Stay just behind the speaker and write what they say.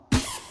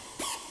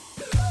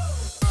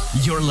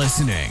You're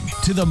listening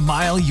to the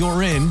Mile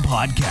You're In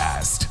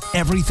podcast.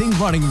 Everything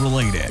running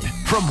related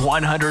from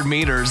 100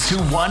 meters to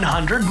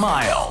 100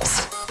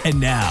 miles. And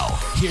now,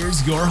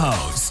 here's your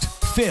host,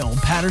 Phil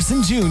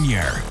Patterson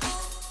Jr.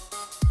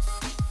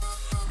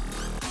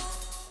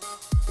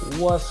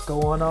 What's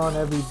going on,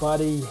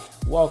 everybody?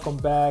 Welcome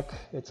back.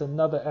 It's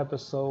another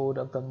episode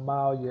of the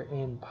Mile You're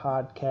In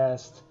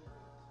podcast.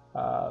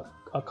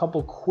 A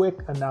couple quick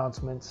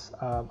announcements.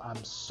 I'm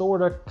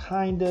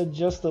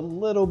just a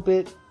little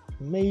bit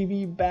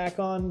maybe back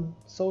on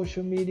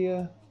social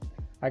media.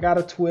 I got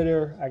a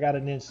Twitter, I got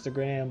an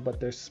Instagram,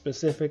 but they're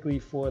specifically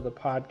for the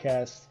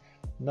podcast.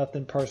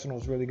 Nothing personal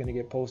is really going to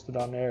get posted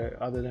on there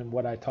other than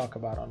what I talk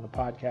about on the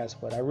podcast.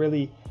 But I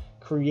really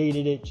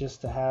created it just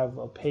to have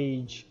a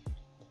page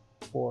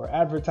for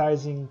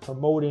advertising,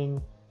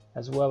 promoting,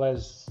 as well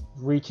as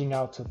reaching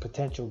out to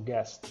potential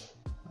guests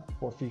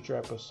for future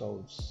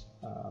episodes.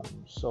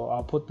 So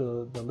I'll put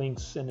the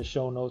links in the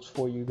show notes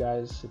for you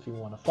guys if you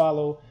want to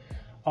follow.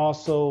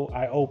 Also,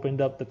 I opened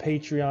up the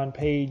Patreon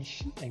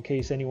page in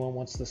case anyone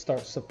wants to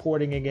start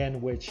supporting again,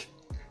 which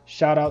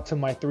shout out to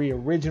my 3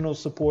 original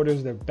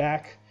supporters. They're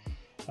back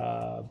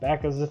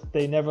as if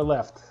they never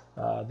left.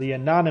 The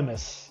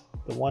Anonymous,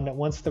 the one that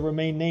wants to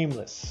remain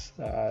nameless.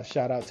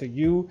 Shout out to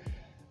you,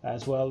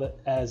 as well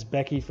as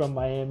Becky from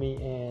Miami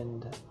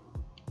and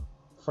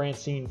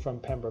Francine from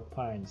Pembroke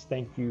Pines.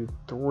 Thank you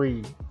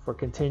 3 for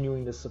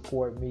continuing to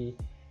support me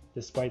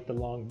despite the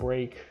long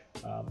break.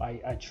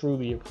 I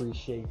truly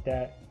appreciate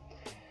that.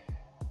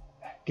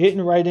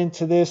 Getting right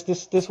into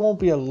this won't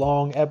be a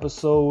long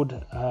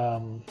episode.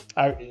 I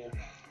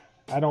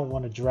don't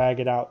want to drag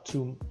it out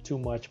too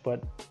much,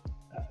 but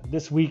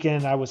this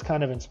weekend I was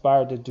kind of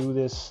inspired to do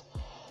this.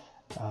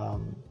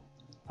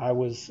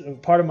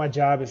 Part of my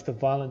job is to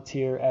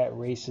volunteer at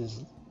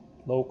races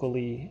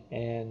locally,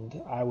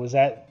 and I was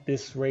at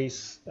this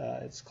race.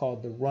 It's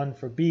called the Run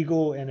for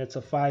Beigel, and it's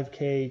a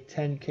 5K,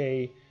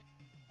 10K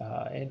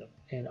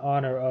in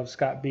honor of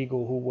Scott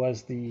Beigel, who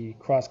was the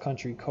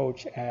cross-country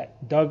coach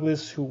at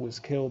Douglas, who was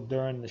killed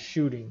during the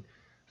shooting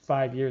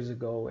 5 years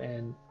ago.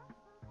 And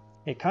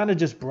it kind of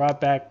just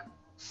brought back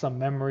some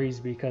memories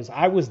because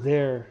I was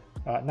there,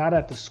 not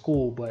at the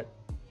school, but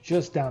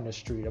just down the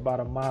street,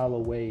 about a mile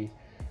away.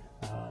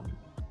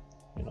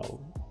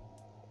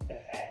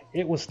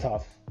 It was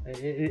tough.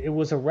 It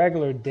was a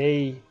regular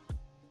day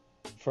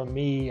for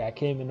me. I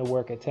came into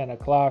work at 10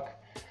 o'clock.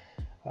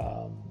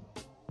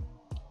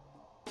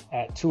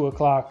 At 2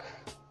 o'clock,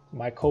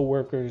 my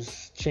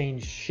co-workers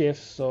changed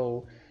shifts,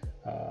 so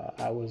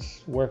I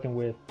was working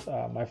with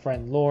my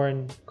friend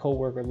Lauren,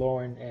 co-worker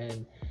Lauren,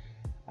 and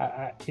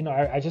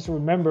I just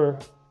remember,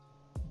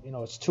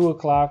 it's 2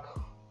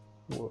 o'clock.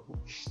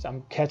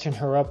 I'm catching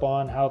her up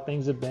on how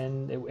things have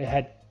been. It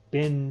had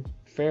been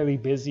fairly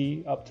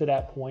busy up to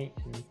that point,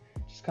 and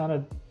just kind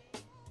of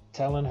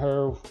telling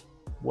her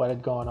what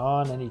had gone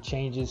on, any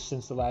changes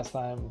since the last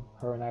time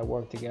her and I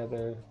worked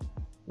together,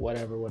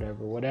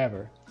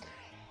 whatever.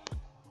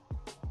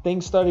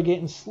 Things started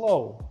getting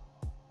slow,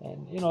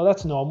 and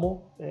that's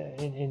normal.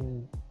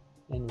 In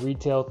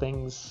retail,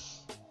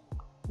 things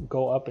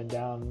go up and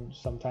down.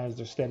 Sometimes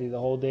they're steady the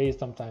whole day,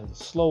 sometimes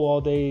it's slow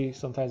all day,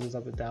 sometimes it's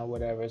up and down,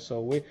 whatever.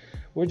 So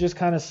we're just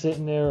kind of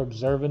sitting there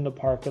observing the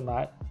parking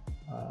lot,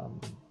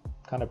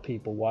 kind of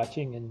people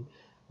watching, and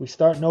we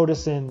start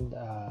noticing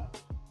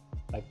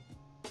like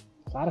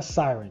a lot of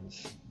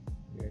sirens.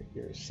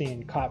 You're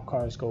seeing cop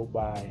cars go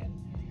by and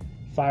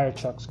fire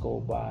trucks go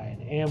by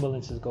and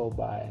ambulances go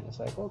by, and it's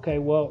like, okay,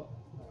 well,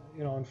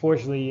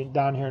 unfortunately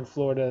down here in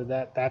Florida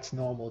that's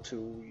normal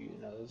too.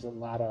 There's a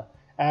lot of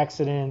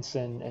accidents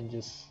and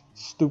just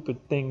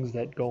stupid things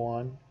that go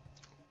on,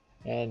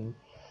 and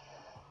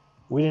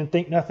we didn't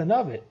think nothing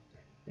of it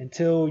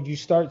until you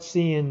start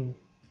seeing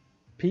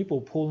people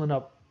pulling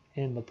up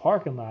in the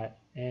parking lot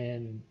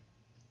and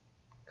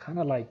kind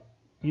of like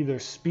either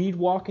speed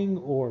walking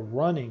or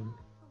running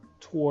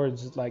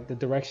towards like the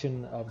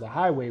direction of the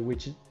highway,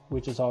 which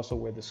is also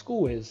where the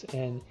school is,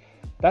 and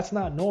that's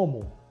not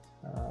normal.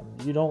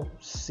 You don't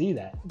see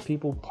that.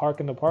 People park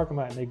in the parking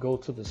lot and they go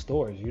to the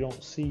stores. You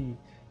don't see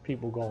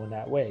people going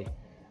that way,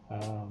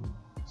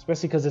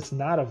 especially because it's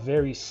not a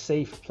very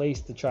safe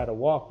place to try to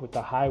walk with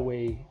the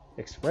highway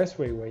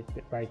expressway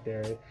right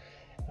there.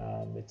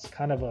 It's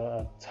kind of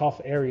a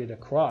tough area to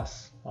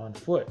cross on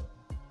foot.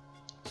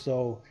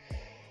 So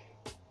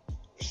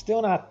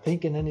still not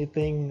thinking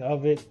anything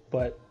of it,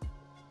 but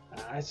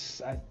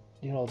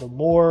the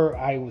more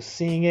I was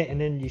seeing it, and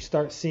then you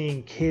start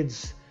seeing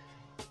kids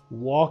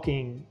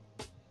walking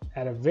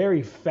at a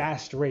very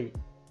fast rate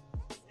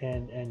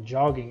and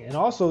jogging, and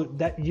also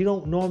that you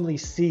don't normally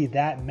see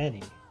that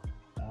many.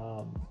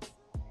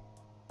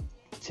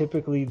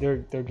 Typically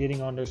they're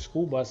getting on their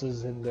school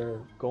buses and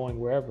they're going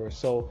wherever.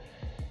 So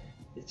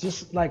it's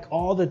just like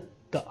all the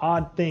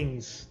odd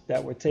things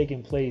that were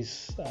taking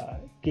place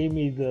gave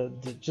me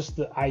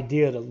the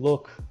idea to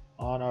look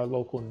on our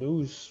local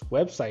news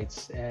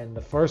websites, and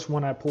the first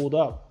one I pulled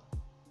up,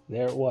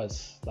 there it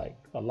was, like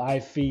a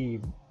live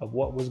feed of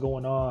what was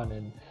going on.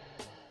 And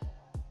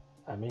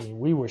I mean,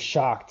 we were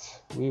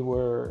shocked. We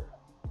were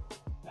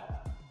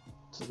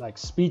like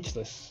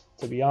speechless,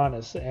 to be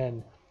honest.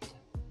 And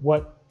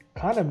what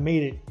kind of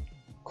made it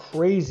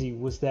crazy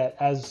was that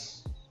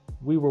as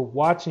we were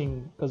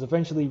watching, because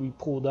eventually we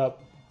pulled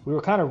up, we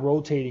were kind of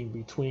rotating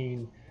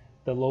between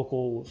the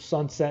local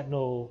Sun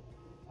Sentinel,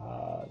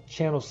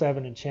 Channel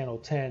 7 and Channel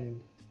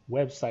 10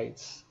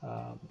 websites,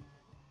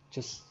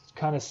 just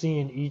kind of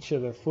seeing each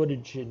of their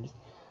footage and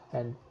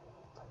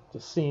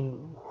just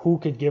seeing who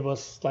could give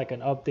us like an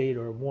update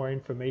or more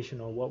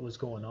information on what was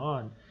going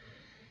on.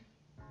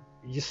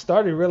 You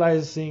started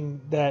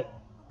realizing that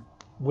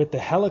with the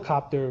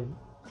helicopter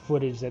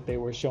footage that they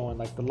were showing,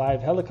 like the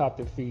live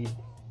helicopter feed,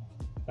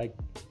 like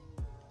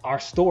our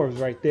store is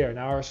right there.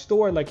 Now our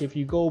store, like if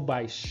you go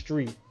by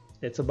street,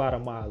 it's about a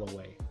mile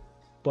away,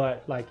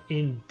 but like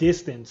in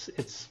distance,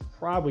 it's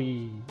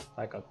probably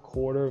like a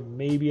quarter,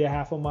 maybe a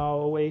half a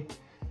mile away.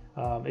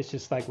 It's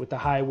just like with the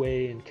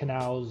highway and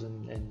canals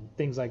and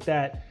things like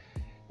that,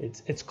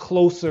 it's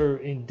closer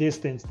in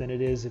distance than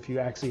it is if you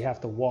actually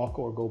have to walk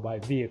or go by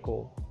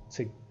vehicle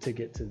to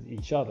get to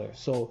each other.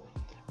 So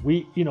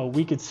we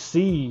could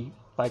see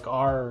like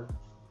our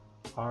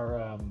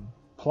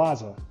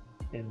plaza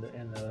in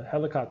the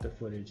helicopter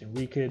footage, and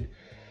we could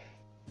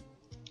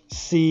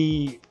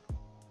see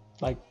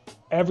like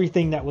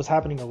everything that was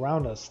happening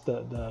around us,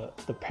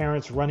 the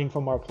parents running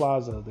from our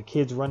plaza, the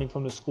kids running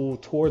from the school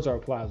towards our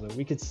plaza.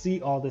 We could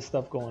see all this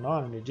stuff going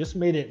on, and it just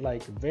made it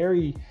like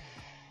very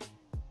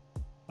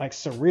like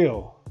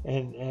surreal,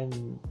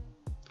 and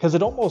because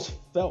it almost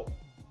felt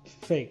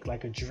fake,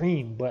 like a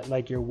dream, but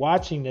like you're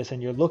watching this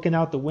and you're looking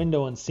out the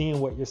window and seeing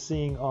what you're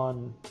seeing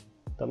on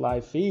the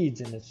live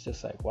feeds, and it's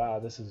just like, wow,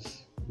 this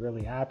is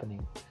really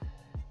happening.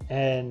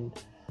 And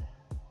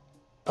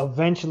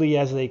eventually,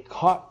 as they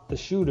caught the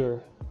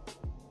shooter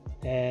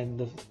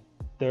and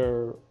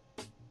they're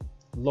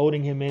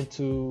loading him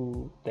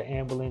into the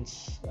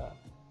ambulance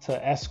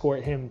to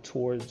escort him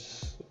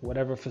towards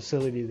whatever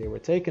facility they were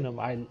taking him,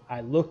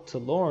 I looked to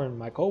Lauren,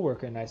 my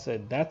coworker, and I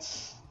said,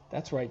 that's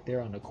right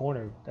there on the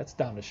corner. That's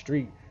down the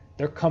street.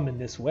 They're coming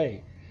this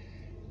way.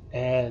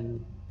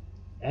 And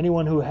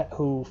anyone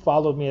who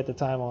followed me at the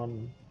time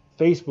on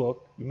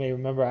Facebook, you may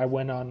remember I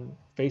went on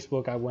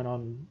Facebook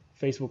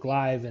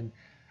Live, and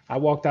I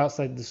walked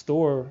outside the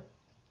store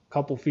a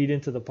couple feet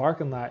into the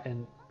parking lot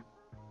and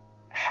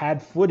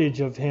had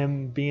footage of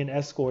him being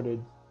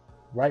escorted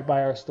right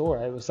by our store.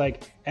 It was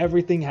like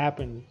everything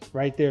happened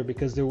right there,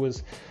 because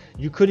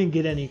you couldn't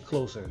get any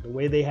closer. The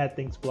way they had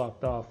things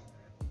blocked off,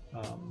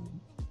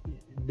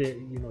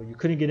 you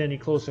couldn't get any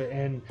closer.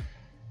 And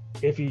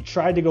if you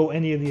tried to go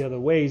any of the other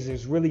ways,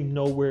 there's really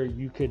nowhere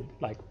you could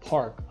like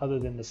park other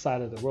than the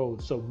side of the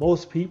road. So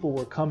most people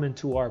were coming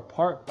to our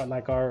park,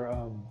 like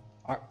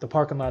the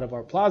parking lot of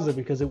our plaza,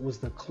 because it was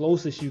the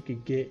closest you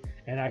could get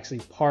and actually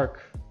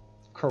park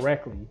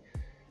correctly.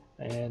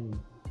 And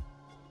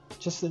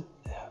just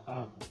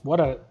what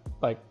a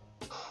like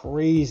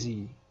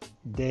crazy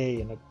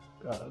day, and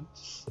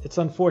it's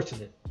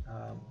unfortunate.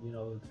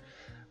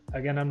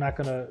 Again, I'm not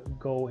gonna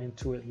go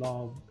into it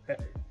long.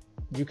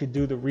 You could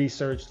do the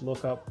research,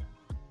 look up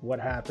what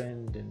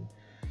happened, and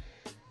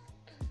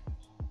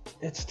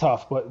it's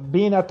tough. But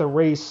being at the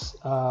race,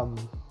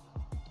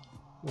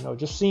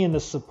 just seeing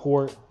the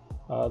support,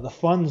 the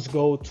funds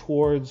go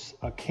towards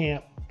a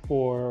camp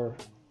for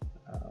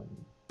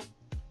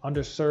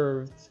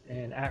underserved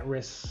and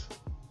at-risk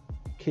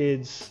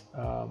kids.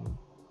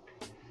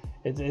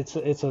 It's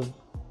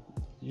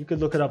you could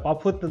look it up. I'll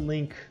put the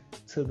link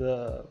to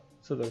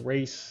the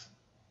race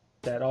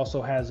that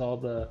also has all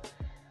the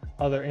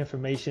other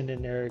information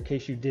in there in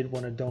case you did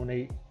want to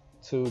donate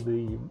to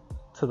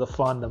the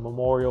fund, the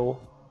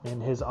memorial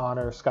in his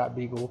honor, Scott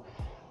Beigel.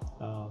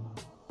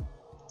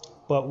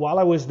 But while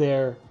I was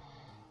there,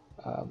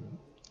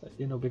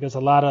 because a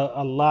lot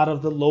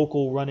of the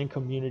local running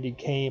community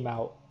came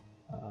out.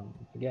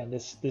 Again,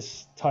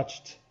 this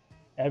touched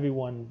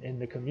everyone in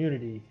the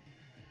community.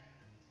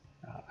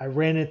 I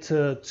ran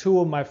into two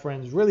of my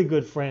friends, really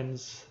good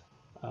friends.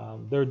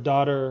 Their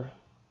daughter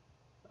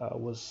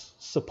was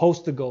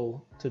supposed to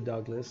go to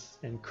Douglas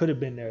and could have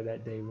been there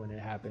that day when it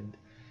happened.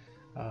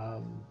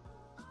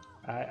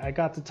 I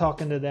got to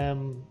talking to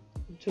them,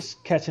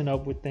 just catching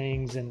up with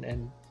things,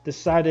 and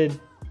decided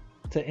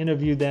to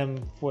interview them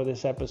for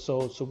this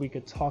episode so we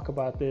could talk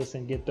about this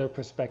and get their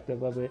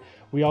perspective of it.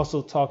 We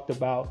also talked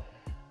about,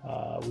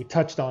 we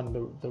touched on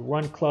the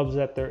run clubs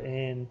that they're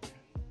in,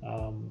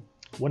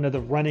 one of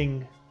the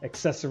running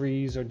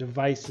accessories or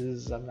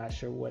devices. I'm not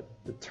sure what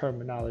the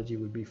terminology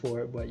would be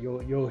for it, but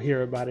you'll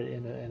hear about it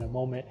in a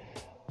moment.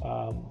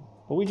 But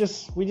we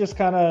just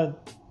kind of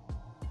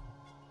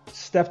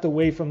stepped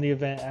away from the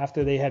event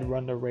after they had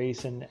run the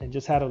race and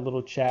just had a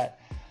little chat.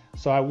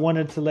 So I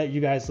wanted to let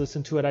you guys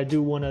listen to it. I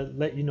do want to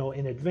let you know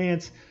in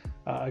advance.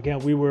 Again,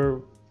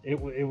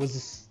 it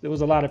was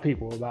a lot of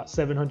people. About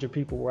 700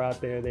 people were out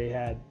there. They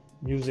had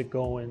music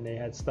going. They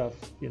had stuff.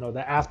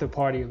 The after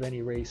party of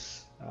any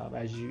race,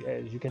 as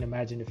you can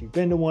imagine if you've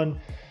been to one.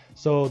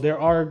 So there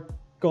are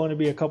going to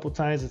be a couple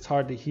times it's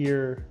hard to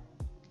hear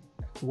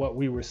what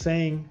we were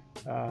saying.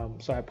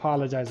 So I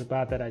apologize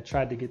about that. I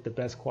tried to get the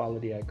best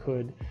quality I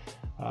could.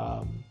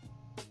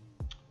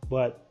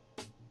 But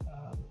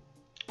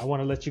I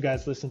want to let you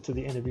guys listen to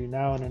the interview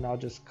now, and then I'll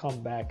just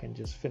come back and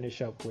just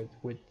finish up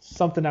with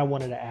something I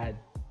wanted to add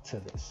to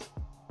this.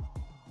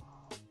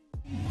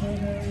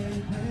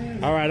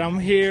 All right, I'm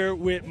here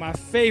with my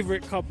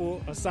favorite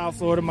couple of South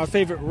Florida, my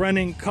favorite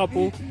running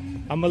couple.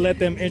 I'm going to let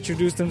them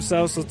introduce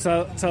themselves, so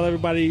tell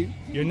everybody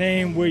your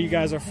name, where you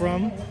guys are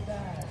from.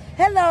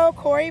 Hello,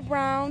 Corey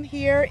Brown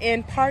here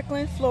in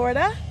Parkland,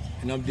 Florida.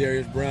 And I'm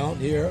Darius Brown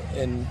here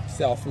in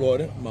South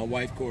Florida. My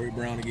wife, Corey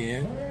Brown,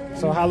 again.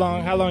 So how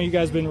long you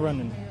guys been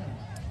running?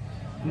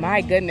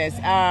 My goodness,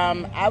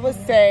 I would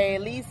say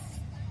at least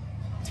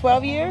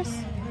 12 years.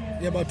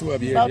 Yeah, about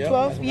 12 years. About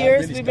 12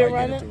 years really we've been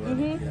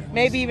running. Yeah.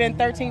 Maybe even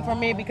 13 for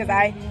me because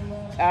I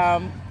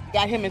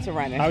got him into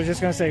running. I was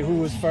just going to say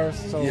who was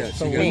first. So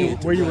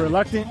got were you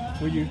reluctant?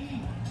 Were you?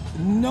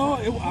 No,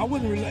 I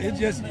wasn't. It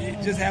just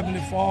happened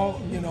to fall,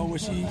 where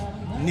she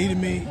needed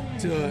me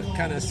to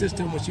kind of assist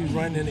her when she was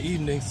running in the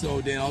evening. So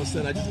then all of a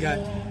sudden I just got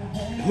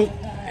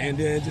hooked and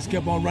then just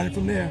kept on running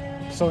from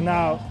there. So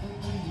now,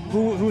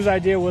 whose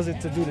idea was it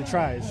to do the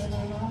tries?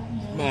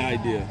 My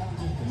idea.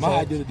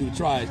 My idea to do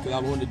tries because I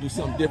wanted to do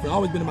something different. I've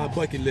always been on my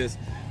bucket list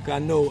because I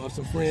know of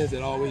some friends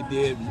that always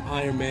did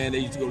Ironman. They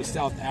used to go to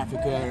South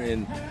Africa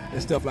and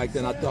stuff like that.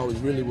 And I thought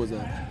it was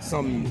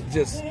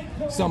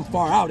some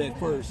far out at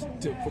first.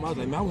 I was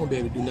like, man, I won't be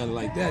able to do nothing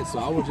like that. So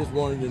I was just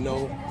wanting to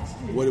know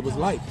what it was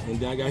like. And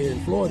then I got here in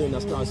Florida and I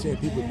started seeing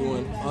people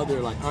doing other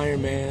like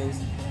Ironmans,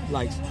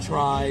 like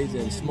tries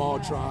and small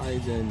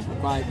tries and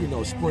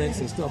sprints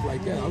and stuff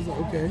like that. I was like,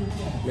 okay,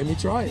 let me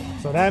try it.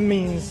 So that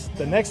means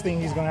the next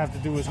thing he's going to have to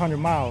do is 100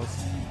 miles.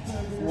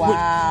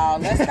 Wow.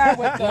 Let's start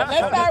with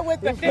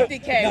the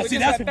 50K. Now, which see,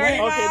 is that's a 30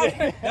 miles.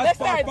 Let's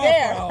start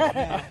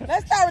there.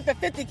 Let's start with the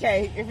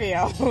 50K, if you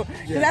know.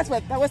 Yeah.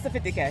 What's the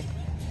 50K?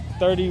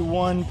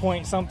 31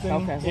 point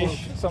something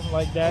ish, something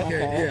like that.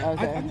 Okay, yeah.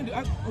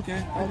 Okay.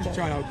 I can just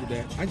try out with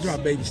that. I can try a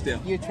baby step.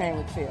 You train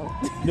with Phil.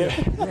 Yeah.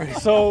 Right.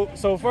 So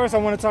first I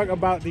want to talk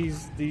about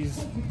these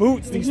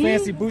boots, these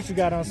fancy boots you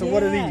got on. So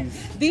what are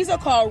these? These are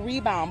called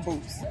rebound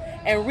boots.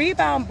 And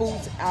rebound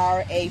boots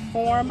are a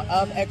form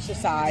of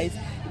exercise.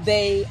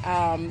 They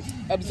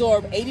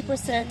absorb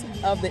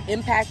 80% of the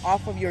impact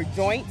off of your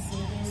joints.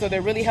 So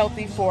they're really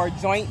healthy for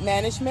joint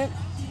management.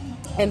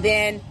 And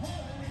then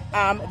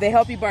they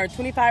help you burn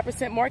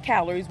 25% more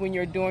calories when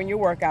you're doing your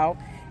workout.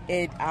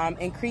 It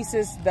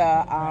increases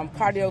the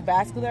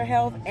cardiovascular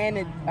health, and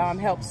it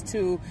helps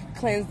to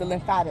cleanse the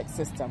lymphatic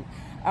system.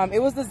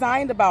 It was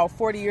designed about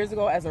 40 years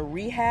ago as a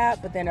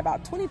rehab, but then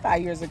about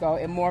 25 years ago,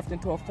 it morphed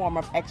into a form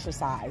of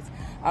exercise.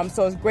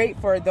 So it's great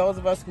for those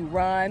of us who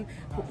run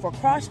for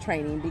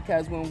cross-training,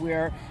 because when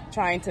we're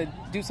trying to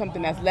do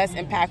something that's less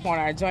impactful on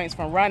our joints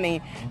from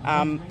running,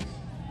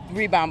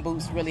 rebound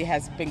boots really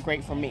has been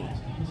great for me.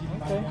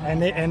 Okay.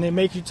 And they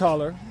make you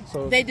taller.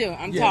 So they do.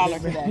 I'm taller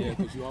today. Yeah,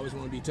 because you always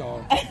want to be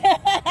tall.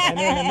 And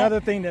then another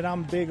thing that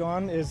I'm big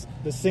on is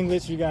the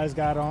singlets you guys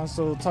got on.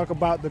 So talk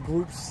about the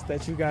groups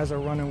that you guys are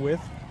running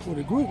with. Well,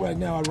 the group right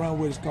now I run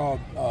with is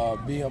called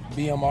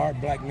BMR,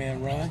 Black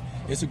Man Run.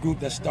 It's a group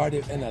that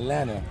started in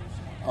Atlanta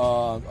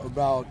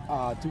about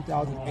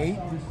 2008,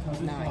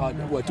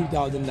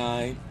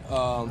 2009.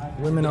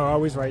 Women are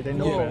always right. They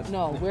know best.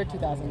 No, we're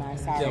 2009.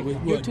 Sorry,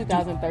 Yeah, you're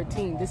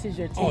 2013. This is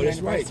your 10th Oh, that's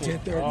anniversary.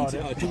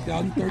 right.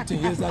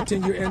 2013. It's our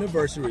 10-year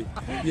anniversary.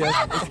 Yes.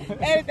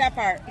 Edit that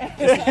part.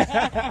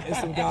 It's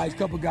some guys,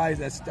 couple guys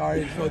that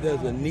started. So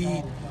there's a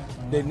need.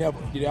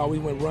 They always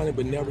went running,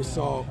 but never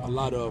saw a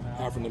lot of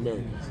African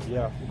Americans.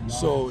 Yeah.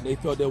 So they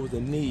felt there was a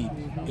need,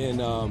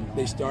 and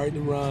they started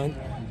to run.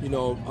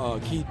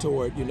 Key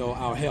toward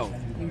our health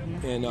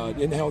and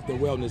in health and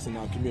wellness in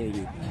our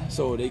community.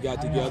 So they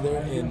got together,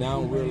 and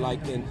now we're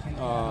like in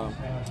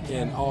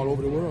all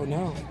over the world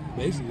now.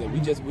 Basically,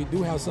 we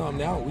do have some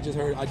now. I just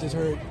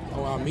heard on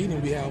our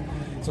meeting we have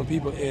some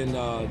people in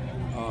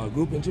a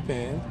group in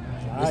Japan.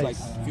 Nice. There's like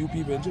a few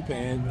people in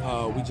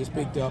Japan. We just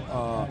picked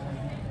up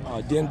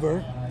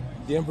Denver.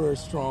 Denver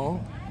is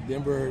strong.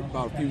 Denver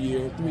about a few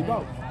years,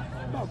 about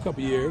a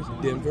couple years.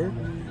 Denver.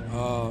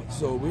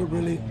 So we're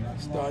really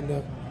starting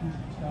to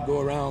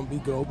go around, be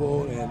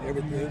global and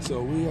everything.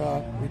 So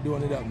we're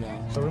doing it up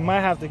now. So we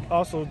might have to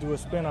also do a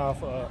spinoff,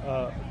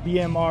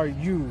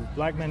 BMRU,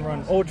 Black Men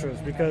Run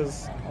Ultras,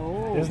 because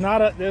there's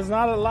not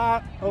a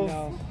lot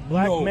of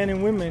black men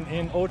and women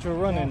in ultra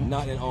running.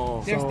 Not at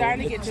all. They're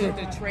starting to get to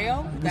the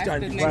trail. That's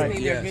the next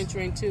thing they're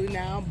venturing to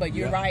now. But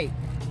you're right.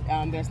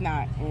 There's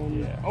not,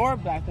 or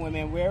black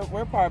women.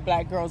 We're part of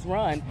Black Girls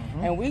Run,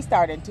 and we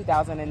started in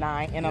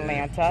 2009 in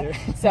Atlanta.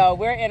 Yeah. So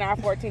we're in our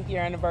 14th year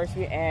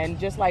anniversary, and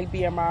just like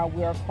BMR,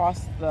 we're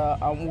across the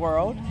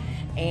world.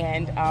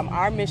 And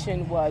our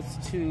mission was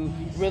to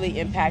really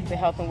impact the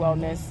health and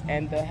wellness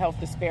and the health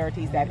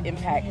disparities that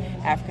impact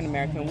African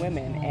American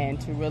women, and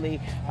to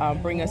really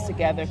bring us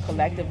together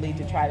collectively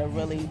to try to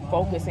really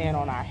focus in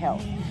on our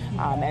health.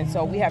 And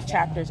so we have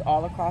chapters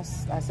all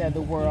across, I said,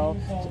 the world.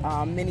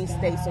 Many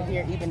states are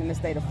here, even in the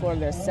state of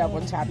Florida, there's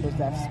several chapters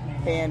that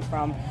span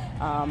from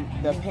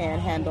the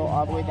Panhandle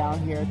all the way down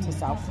here to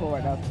South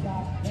Florida.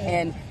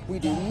 And we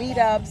do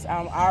meetups.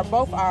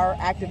 Both our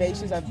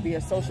activations are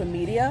via social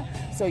media.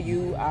 So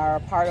you are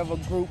part of a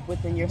group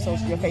within your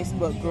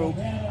Facebook group,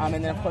 and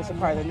then of course a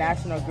part of the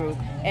national group.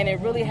 And it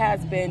really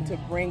has been to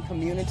bring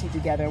community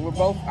together.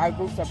 Our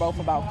groups are both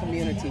about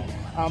community.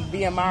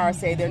 BMR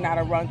say they're not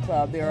a run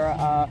club; they're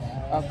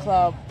a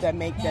club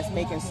that's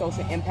making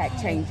social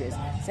impact changes.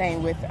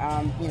 Same with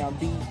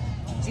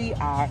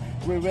BGR,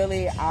 we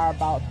really are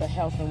about the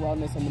health and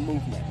wellness and the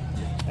movement.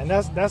 And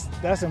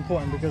that's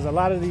important, because a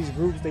lot of these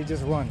groups, they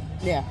just run.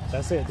 Yeah.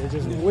 That's it. They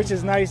just, which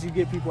is nice. You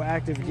get people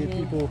active, you get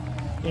people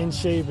in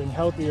shape and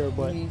healthier,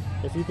 but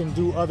if you can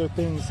do other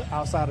things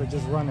outside of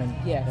just running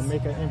and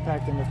make an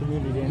impact in the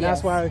community. And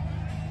that's why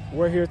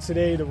we're here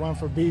today to run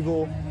for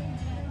Beigel.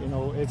 You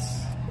know,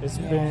 it's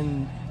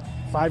been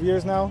 5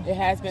 years now. It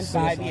has been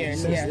 5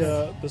 years since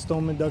the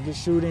Stoneman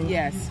Douglas shooting.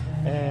 Yes.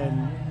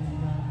 And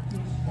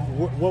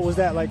what was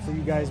that like for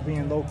you guys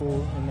being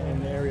local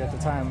in the area at the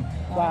time?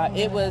 Wow,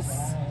 it was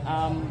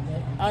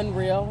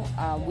unreal.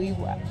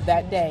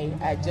 That day,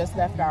 I just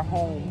left our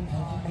home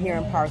here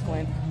in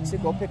Parkland to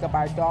go pick up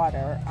our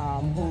daughter,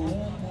 who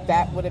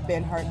that would have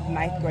been her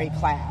 9th grade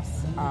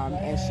class,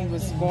 and she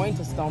was going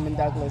to Stoneman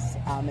Douglas,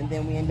 and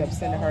then we ended up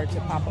sending her to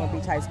Pompano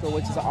Beach High School,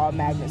 which is an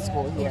all-magnet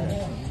school here.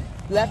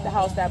 Left the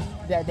house that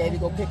day to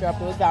go pick her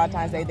up. It was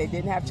Valentine's Day. They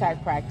didn't have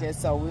track practice,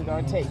 so we were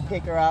going to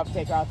take her out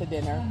to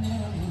dinner.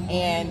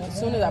 And as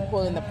soon as I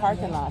pulled in the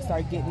parking lot, I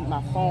started getting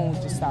my phone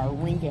just started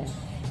ringing.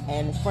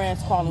 And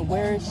friends calling,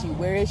 where is she?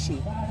 Where is she?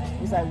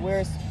 He's like,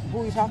 who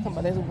are you talking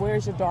about? They said,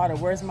 where's your daughter?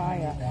 Where's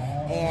Maya?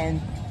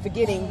 And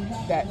forgetting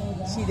that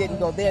she didn't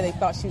go there, they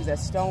thought she was at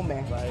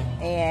Stoneman. Right.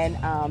 And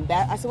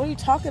I said, what are you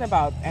talking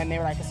about? And they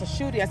were like, it's a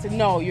shooting. I said,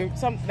 no,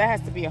 that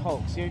has to be a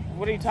hoax.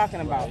 What are you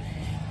talking about? Right.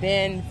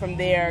 Then from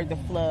there, the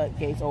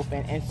floodgates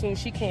opened. And as soon as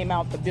she came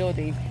out the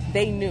building,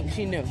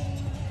 she knew.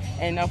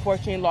 And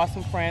unfortunately lost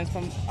some friends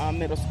from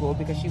middle school,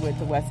 because she went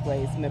to West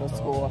Glades Middle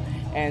School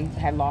and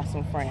had lost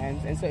some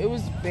friends. And so it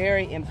was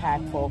very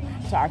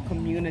impactful to our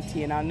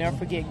community. And I'll never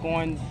forget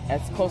going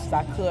as close as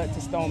I could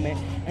to Stoneman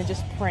and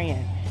just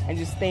praying and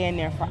just staying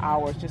there for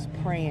hours, just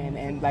praying.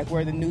 And like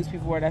where the news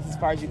people were, that's as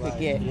far as you could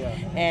get. Yeah.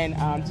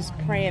 And just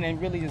praying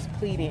and really just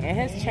pleading. It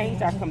has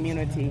changed our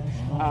community.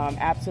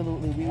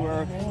 Absolutely. We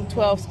were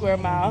 12 square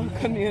mile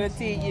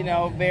community,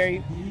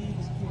 very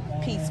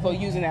peaceful,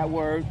 using that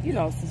word,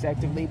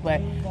 subjectively, but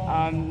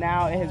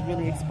now it has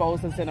really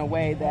exposed us in a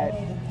way that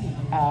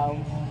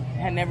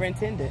had never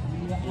intended.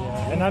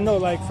 Yeah, and I know,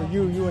 like for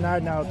you and I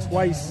now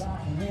twice,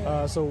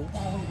 so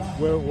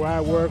where I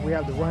work, we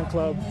have the run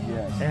club,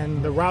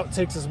 and the route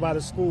takes us by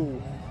the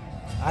school.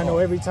 I know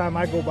every time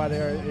I go by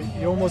there,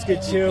 you almost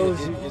get chills.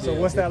 So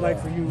what's that like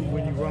for you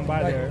when you run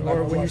by there,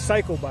 or when you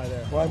cycle by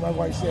there? Well, my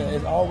wife said,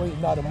 it's always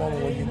not a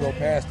moment when you go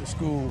past the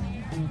school,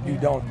 you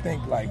don't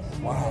think like,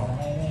 wow,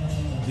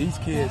 these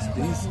kids,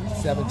 these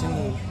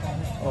 17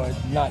 are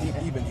not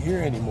even here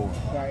anymore.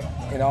 Right.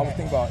 And I always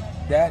think about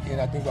that,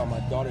 and I think about my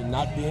daughter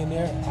not being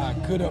there.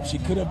 She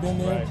could have been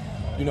there.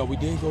 Right. We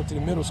did go to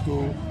the middle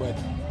school, but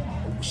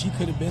she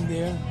could have been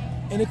there,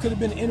 and it could have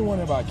been any one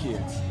of our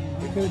kids.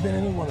 It could have been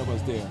any one of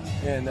us there.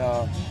 And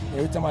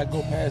every time I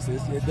go past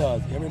this, it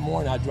does. Every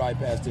morning I drive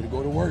past it to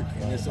go to work,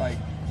 and it's like,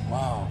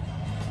 wow.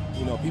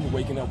 People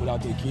waking up without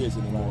their kids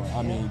anymore.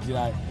 I mean, did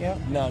I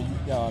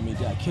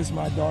kiss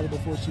my daughter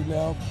before she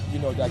left?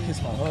 Did I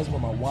kiss my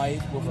husband, my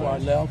wife before I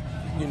left?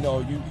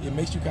 It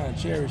makes you kind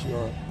of cherish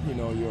your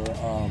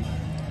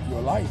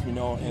life,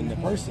 and the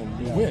person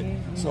you're with.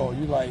 So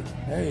you're like,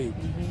 hey,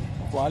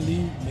 before I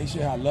leave, make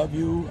sure I love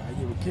you. I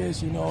give a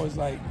kiss. It's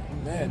like,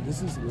 man,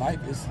 this is life.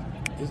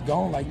 It's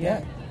gone like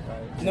that.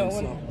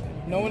 Right.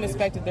 No one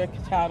expected their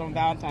child on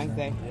Valentine's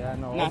Day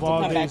not to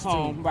come back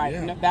home. Too. Right.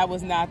 Yeah. No, that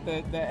was not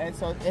and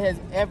so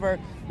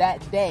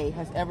that day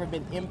has ever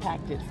been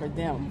impacted for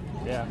them.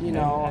 Yeah.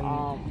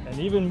 And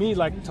even me,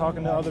 like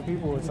talking to other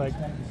people, it's like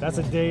that's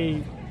a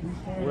day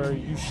where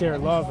you share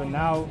love, and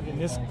now in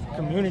this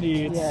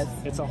community,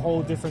 it's a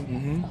whole different.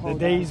 The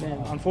day's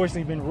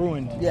unfortunately been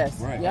ruined. Yes.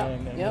 Right.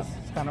 And it's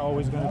kind of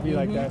always going to be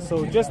like that.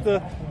 So just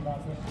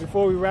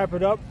before we wrap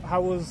it up, I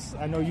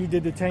know you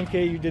did the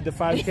 10K, you did the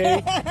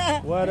 5K.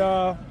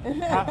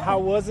 How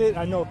was it?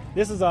 I know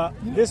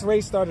this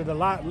race started a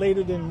lot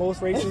later than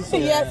most races, so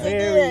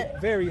very,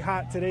 very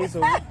hot today.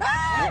 So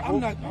I'm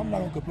not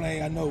gonna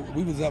complain. I know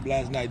we was up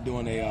last night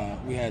doing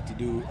we had to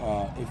do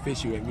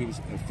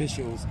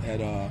officials at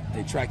a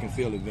track and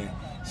field event.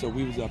 So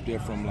we was up there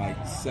from like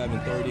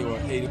 7:30 or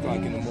 8 o'clock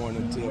in the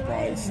morning till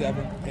probably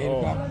 7, 8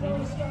 o'clock.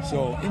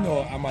 So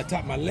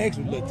my legs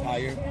were a little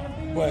tired,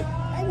 but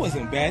that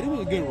wasn't bad. It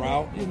was a good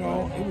route.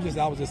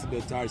 I was just a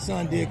bit tired.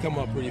 Sun did come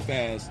up pretty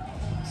fast,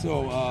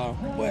 So,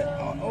 but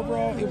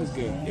overall, it was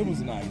good. It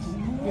was nice.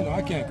 You know,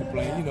 I can't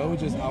complain. You know, it was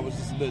just I was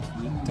just a little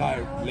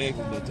tired. Legs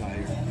was a little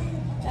tired.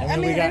 And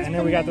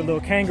then we got the little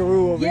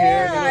kangaroo over here.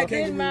 Yeah, I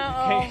did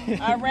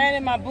I ran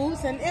in my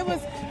boots, and it was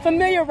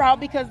familiar route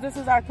because this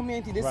is our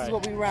community. This is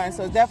what we run,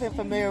 so it's definitely a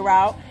familiar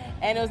route.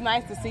 And it was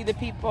nice to see the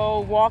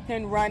people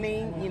walking,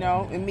 running, you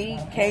know, and me,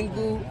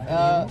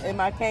 in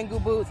my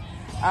Kangoo boots.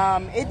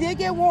 It did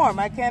get warm.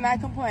 I cannot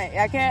complain.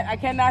 I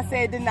cannot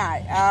say it did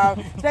not.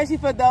 Especially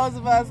for those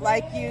of us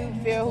like you,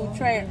 Phil, who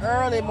train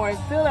early in the morning.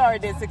 Phil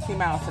already did 60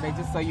 miles today,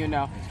 just so you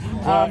know,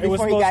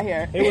 before he got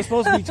here. It was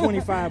supposed to be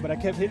 25, but I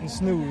kept hitting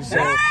snooze. So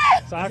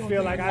I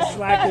feel like I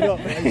slacked it up.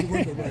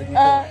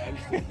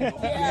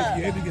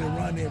 You're able to get a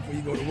run in before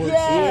you go to work.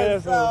 Yeah,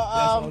 so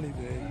that's the only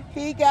thing.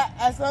 He got,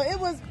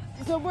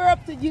 so we're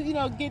up to, you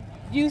know, get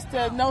used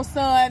to no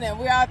sun, and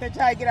we're out there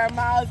trying to get our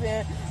miles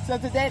in. So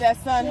today that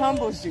sun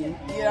humbles you,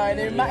 you know, and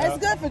it's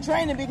good for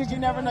training because you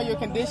never know your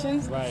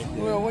conditions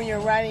when you're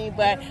running.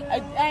 But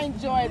I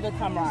enjoy the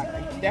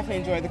camaraderie.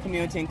 Definitely enjoy the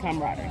community and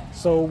camaraderie.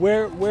 So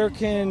where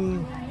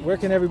can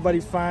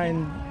everybody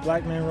find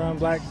Black Men Run,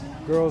 Black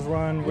Girls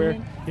Run? Where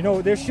you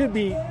know there should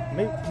be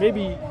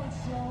maybe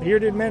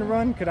Bearded Men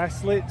Run. Could I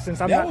slit since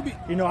I'm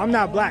I'm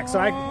not black, so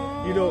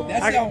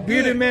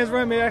Bearded Men's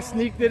Run. Maybe I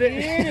sneaked it in.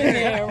 Bearded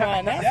Men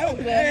Run. That's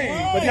good.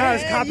 But now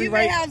it's copyright. You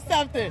may have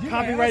something.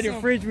 Copyright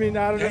infringement.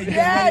 I don't know.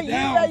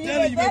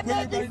 Yeah, you better put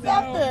everybody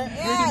down.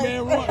 Bearded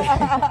Man Run.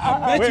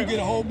 I bet you get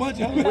a whole bunch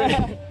of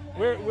them.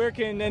 Where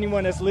can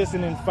anyone that's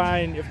listening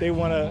find if they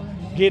want to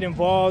get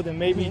involved and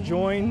maybe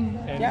join?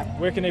 And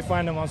where can they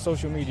find them on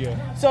social media?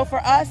 So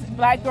for us,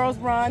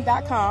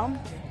 blackgirlsrun.com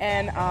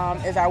and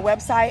is our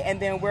website,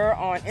 and then we're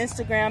on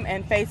Instagram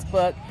and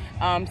Facebook.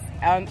 On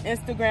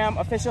Instagram,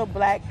 official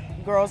Black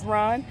Girls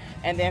Run,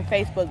 and then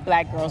Facebook,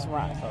 Black Girls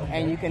Run.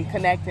 And you can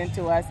connect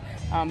into us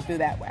through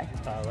that way.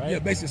 All right. Yeah,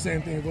 basically the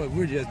same thing.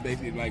 We're just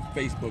basically like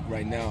Facebook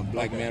right now,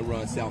 Black Man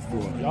Run South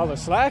Florida. Y'all are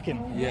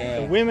slacking. Yeah.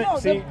 The women,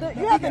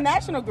 you have the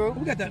national group.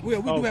 We got that. We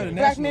do have the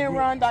national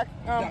group.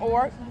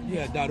 BlackmenRun.org.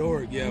 Yeah,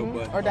 .org, yeah.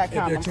 But or .com, if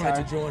they're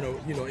trying to join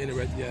or,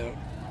 interested,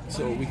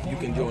 so you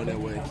can join that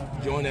way.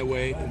 Join that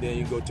way, and then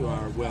you go to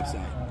our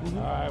website.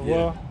 All right.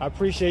 Well, I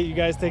appreciate you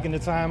guys taking the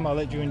time. I'll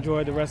let you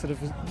enjoy the rest of the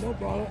no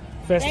problem.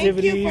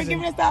 Festivities. Thank you for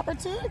giving us the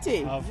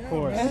opportunity. Of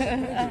course.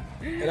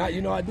 And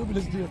I do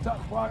listen to your talk.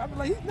 I be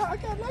like, I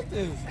can't like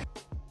this.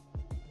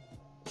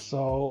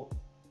 So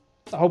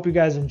I hope you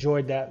guys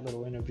enjoyed that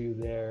little interview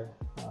there.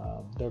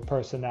 Their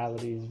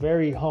personalities,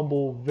 very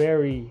humble,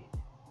 very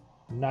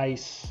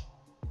nice,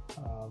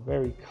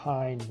 very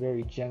kind,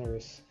 very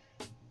generous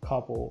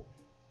couple.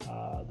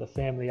 The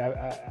family,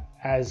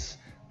 as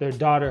their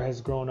daughter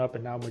has grown up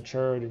and now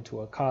matured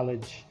into a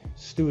college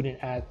student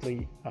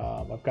athlete,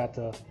 I've got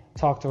to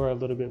talk to her a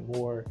little bit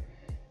more,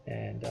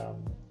 and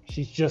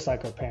she's just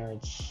like her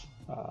parents.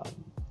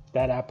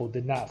 That apple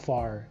did not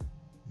far.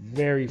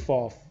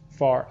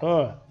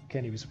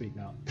 Can't even speak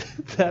now.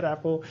 That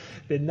apple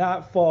did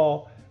not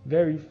fall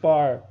very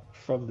far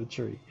from the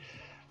tree.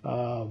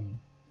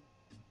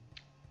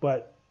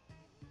 But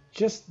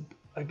just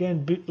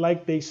again,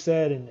 like they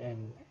said,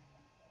 and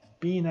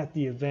being at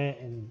the event,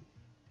 and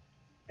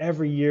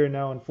every year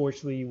now,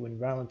 unfortunately, when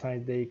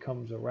Valentine's Day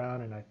comes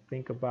around and I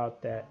think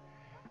about that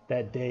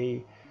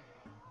day,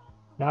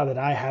 now that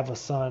I have a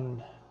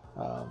son,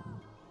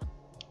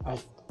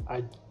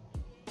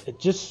 it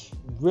just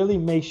really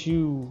makes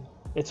you,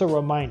 it's a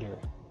reminder.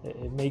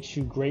 It makes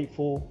you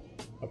grateful,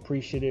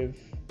 appreciative,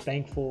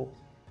 thankful.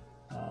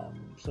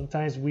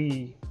 Sometimes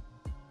we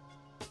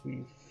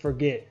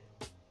forget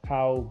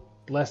how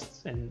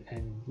blessed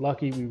and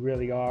lucky we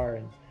really are,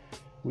 and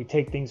we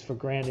take things for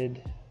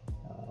granted.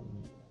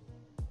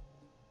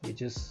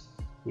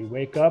 We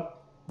wake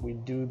up, we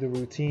do the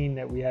routine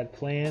that we had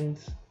planned.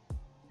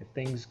 If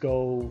things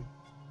go,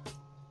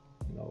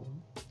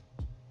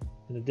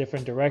 in a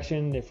different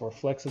direction, if we're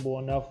flexible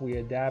enough, we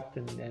adapt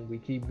and we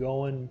keep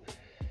going,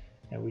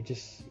 and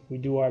we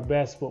do our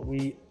best. But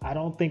I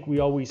don't think we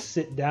always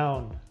sit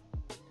down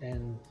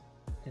and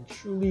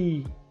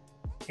truly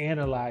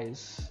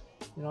analyze.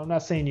 I'm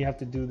not saying you have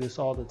to do this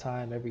all the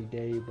time, every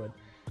day, but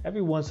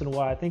every once in a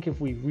while, I think if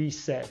we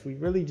reset, if we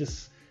really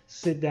just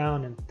sit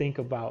down and think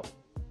about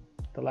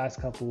the last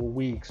couple of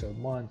weeks or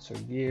months or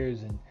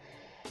years, and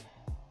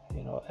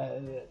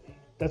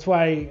that's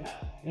why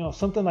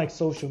something like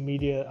social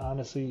media,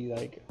 honestly,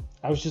 like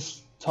I was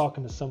just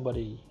talking to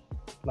somebody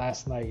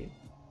last night,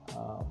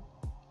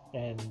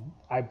 and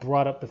I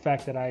brought up the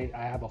fact that I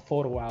have a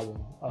photo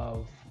album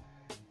of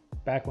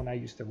back when I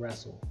used to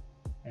wrestle,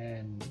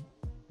 and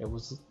it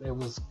was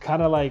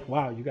kind of like,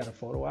 wow, you got a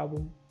photo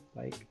album,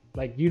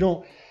 like you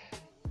don't.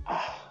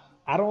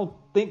 I don't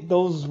think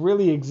those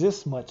really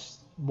exist much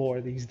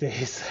more these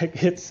days.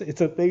 Like it's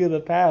a thing of the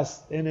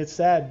past, and it's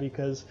sad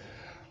because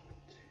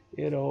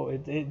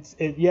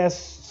yes,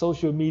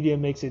 social media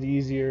makes it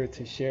easier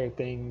to share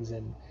things,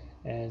 and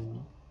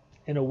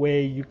in a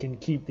way you can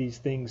keep these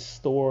things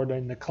stored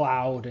in the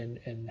cloud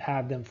and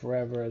have them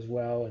forever as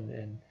well,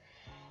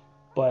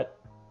 but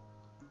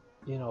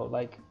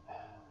like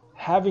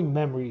having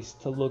memories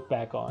to look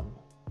back on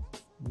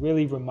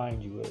really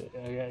remind you.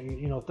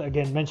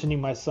 Again,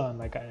 mentioning my son,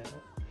 like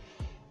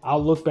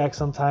I'll look back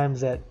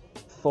sometimes at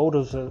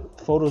photos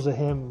of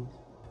him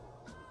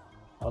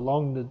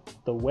along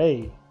the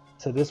way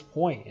to this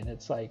point, and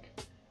it's like,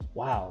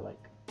 wow, like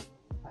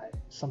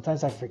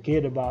sometimes I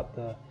forget about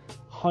the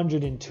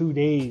 102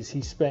 days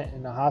he spent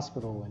in the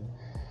hospital and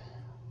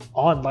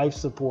on life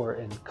support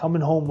and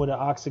coming home with an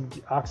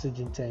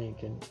oxygen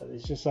tank, and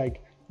it's just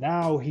like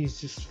now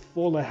he's just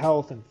full of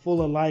health and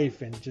full of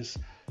life, and just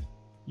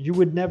you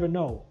would never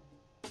know.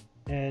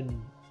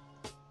 And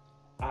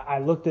I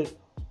looked at,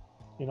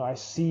 I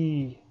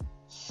see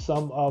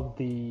some of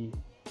the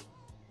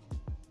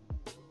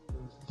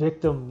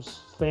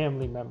victims'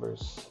 family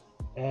members,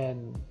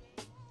 and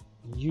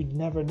you'd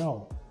never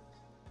know.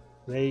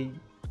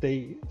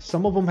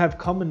 Some of them have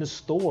come in the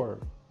store,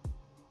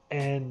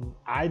 and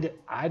I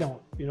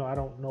don't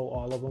know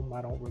all of them.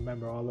 I don't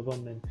remember all of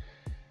them. And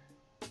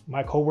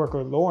my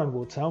coworker Lauren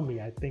will tell me,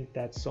 I think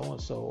that's so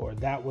and so, or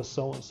that was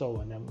so and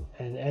so,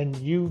 and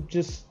you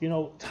just,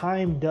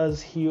 time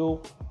does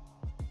heal,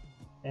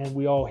 and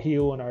we all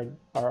heal in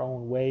our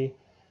own way.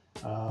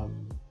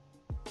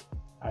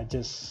 I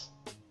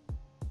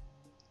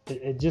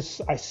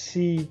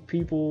see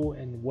people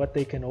and what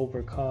they can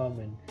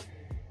overcome,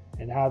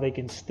 and how they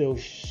can still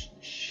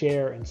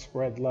share and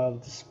spread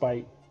love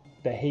despite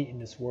the hate in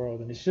this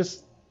world. And it's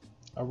just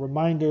a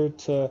reminder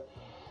to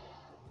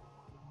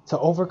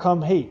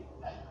overcome hate.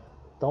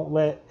 Don't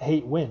let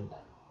hate win.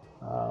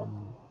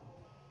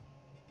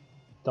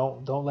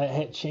 Don't let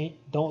hate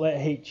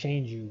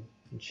change you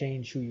and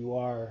change who you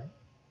are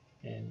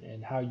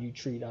and how you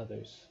treat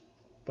others.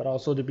 But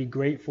also to be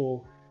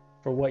grateful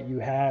for what you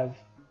have,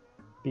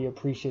 be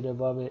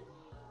appreciative of it.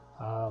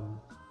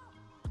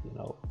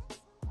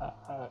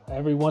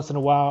 Every once in a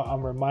while,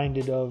 I'm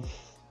reminded of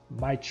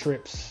my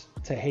trips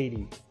to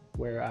Haiti,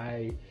 where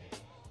I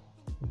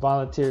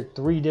volunteered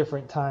 3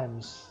 different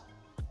times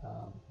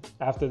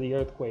after the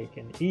earthquake.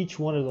 And each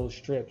one of those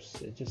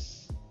trips, it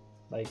just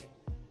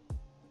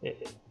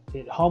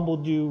it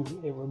humbled you.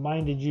 It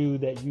reminded you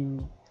that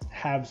you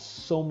have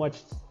so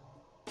much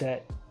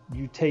that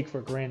you take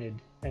for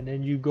granted. And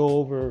then you go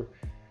over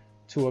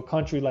to a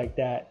country like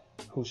that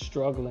who's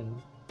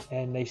struggling,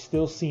 and they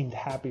still seemed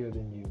happier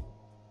than you,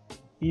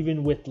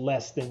 even with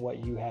less than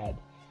what you had.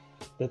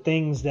 The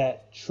things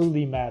that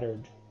truly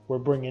mattered were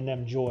bringing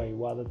them joy,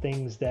 while the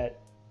things that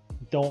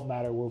don't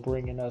matter were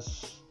bringing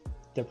us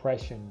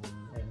depression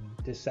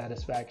and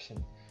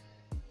dissatisfaction.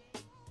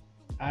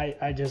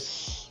 I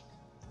just,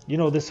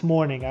 this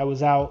morning I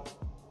was out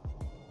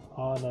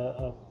on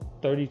a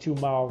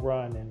 32-mile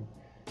run,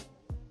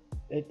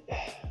 and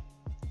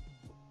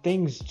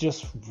things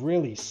just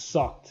really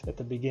sucked at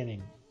the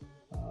begining.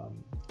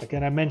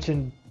 Again, I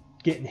mentioned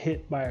getting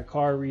hit by a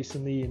car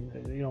recently,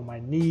 and my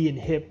knee and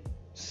hip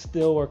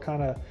still are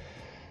kind of,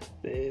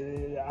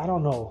 I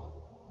don't know.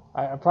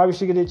 I probably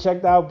should get it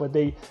checked out, but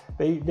they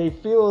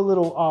feel a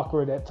little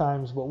awkward at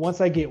times. But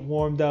once I get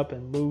warmed up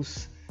and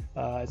loose,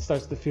 it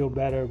starts to feel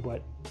better.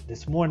 But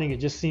this morning, it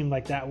just seemed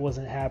like that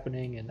wasn't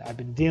happening, and I've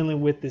been dealing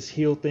with this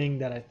heel thing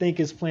that I think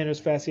is plantar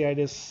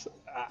fasciitis.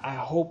 I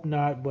hope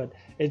not, but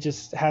it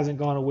just hasn't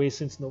gone away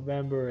since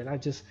November, and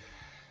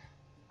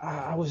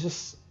I was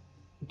just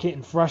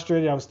getting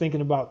frustrated. I was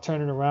thinking about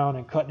turning around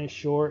and cutting it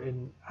short,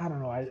 and I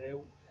don't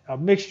know, a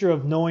mixture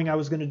of knowing I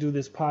was going to do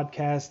this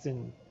podcast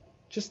and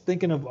just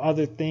thinking of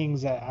other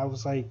things that I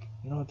was like,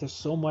 there's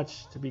so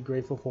much to be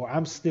grateful for.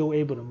 I'm still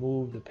able to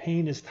move. The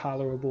pain is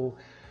tolerable.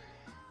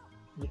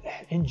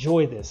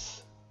 Enjoy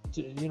this.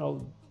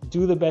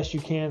 Do the best you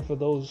can for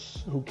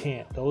those who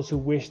can't, those who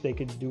wish they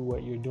could do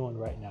what you're doing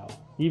right now.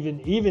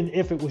 Even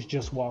if it was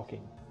just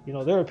walking.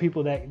 There are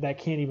people that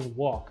can't even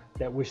walk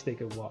that wish they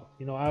could walk.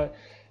 I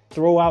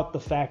throw out the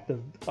fact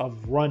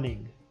of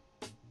running,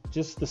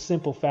 just the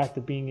simple fact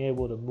of being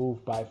able to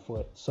move by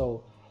foot.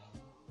 So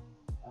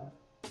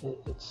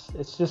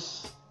it's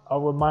just a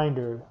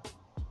reminder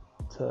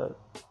to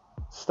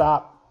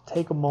stop,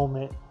 take a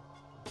moment,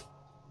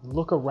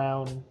 look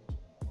around,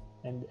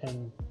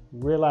 and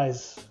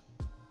realize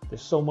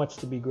there's so much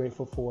to be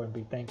grateful for and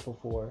be thankful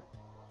for.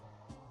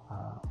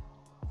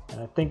 And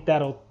I think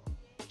that'll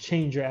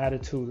change your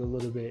attitude a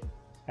little bit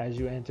as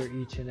you enter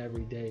each and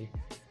every day.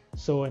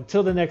 So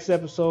until the next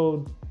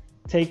episode,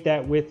 take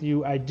that with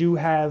you. I do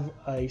have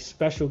a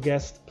special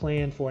guest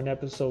planned for an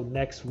episode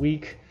next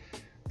week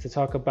to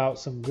talk about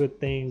some good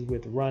things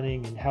with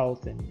running and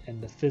health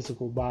and the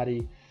physical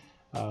body.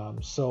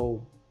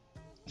 So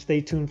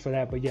stay tuned for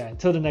that. But yeah,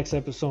 until the next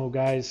episode,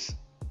 guys,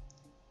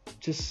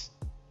 just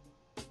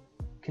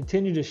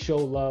continue to show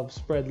love,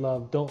 spread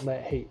love. Don't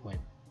let hate win.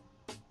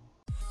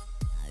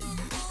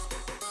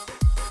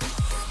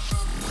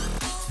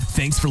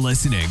 Thanks for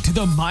listening to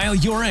the Mile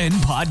You're In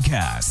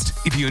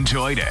podcast. If you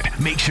enjoyed it,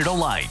 make sure to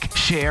like,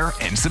 share,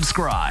 and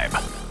subscribe.